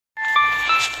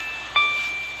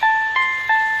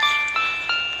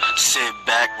Sit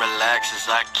back, relax as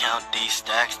I count these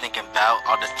stacks, thinking about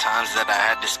all the times that I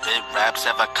had to spit raps,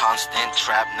 have a constant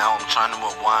trap. Now I'm trying to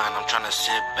rewind, I'm trying to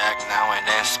sit back now and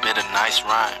then spit a nice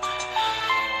rhyme.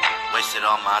 Wasted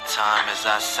all my time as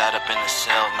I sat up in the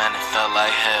cell, man, it felt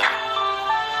like hell.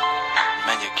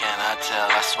 Man, you cannot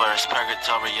tell, I swear it's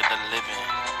purgatory of the living.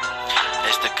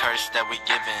 It's the curse that we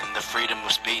given, the freedom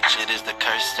of speech. It is the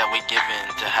curse that we given,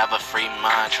 to have a free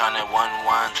mind, trying to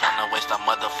unwind, trying to waste our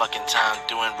motherfucking time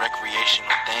doing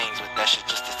recreational things, but that shit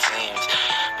just it seems.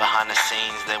 Behind the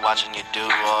scenes, they watching you do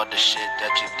all the shit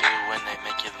that you do, and they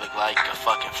make you look like a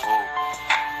fucking fool.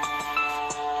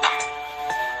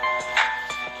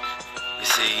 You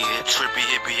see, a trippy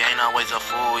hippie ain't always a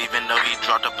fool, even though he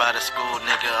dropped up out of school.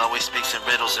 Nigga always speaks in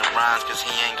riddles and rhymes, cause he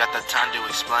ain't got the time to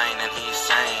explain, and he's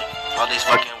saying all these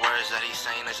fucking words that he's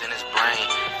saying is in his brain.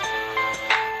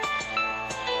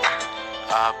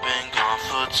 I've been gone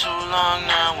for too long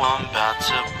now, I'm about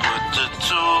to put the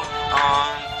tool on.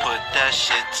 Put that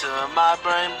shit to my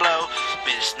brain blow.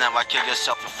 Bitch, now I kill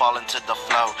yourself and fall into the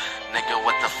flow. Nigga,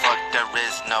 what the fuck, there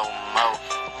is no more.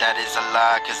 That is a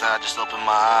lie, cause I just opened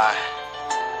my eye.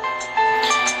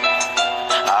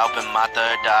 I opened my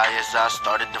third eye as I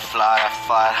started to fly. I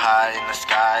fly high in the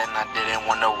sky and I didn't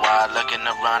wonder why. Looking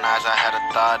around as I had a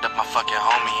thought of my fucking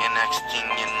homie, and next thing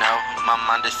you know, my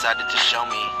mind decided to show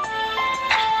me.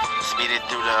 Speeded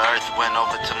through the earth, went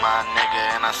over to my nigga,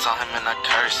 and I saw him in a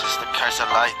curse. It's the curse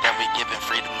of life that we given,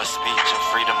 freedom of speech and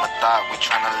freedom of thought. We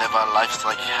tryna live our lives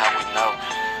like how we know.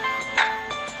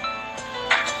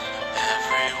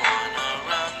 Everyone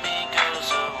around me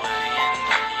goes away, and in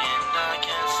the end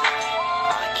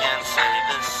I can't say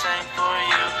the same for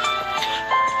you.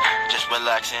 Just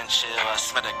relax and chill, I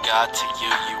swear to God to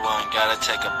you, you ain't gotta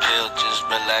take a pill. Just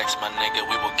relax, my nigga,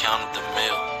 we will count up the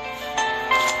meal.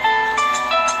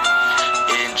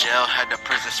 In jail, had the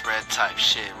prison spread type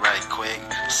shit right quick.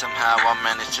 Somehow I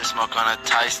managed to smoke on a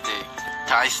Thai stick.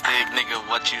 Thai stick, nigga,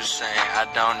 what you saying? I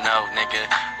don't know, nigga,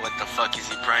 what the fuck is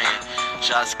he praying?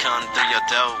 Shots come through your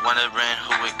door, wondering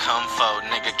who it come for.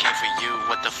 Nigga came for you,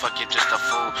 what the fuck, you're just a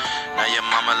fool. Now your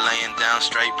mama laying down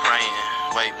straight praying.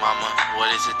 Wait, mama,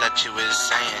 what is it that you is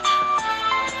saying?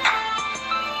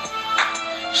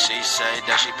 She said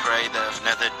that she prayed that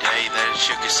another day that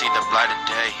she could see the light of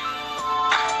day.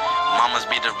 Mamas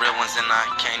be the real ones and I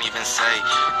can't even say.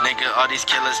 Nigga, all these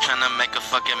killers tryna make a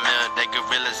fucking meal. They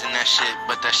gorillas in that shit,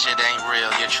 but that shit ain't real.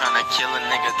 You're tryna kill a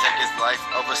nigga, take his life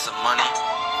over some money.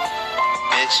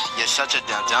 Bitch, you're such a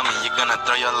damn dummy. You're gonna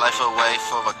throw your life away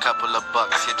for a couple of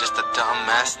bucks. You're just a dumb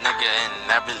ass nigga and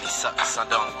that really sucks. I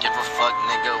don't give a fuck,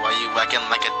 nigga, why you acting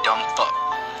like a dumb fuck?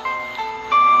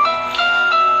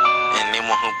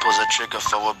 Anyone who pulls a trigger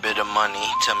for a bit of money,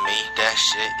 to me that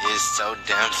shit is so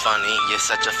damn funny. You're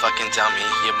such a fucking dummy,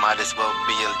 you might as well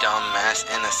be a dumbass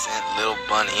innocent little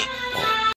bunny.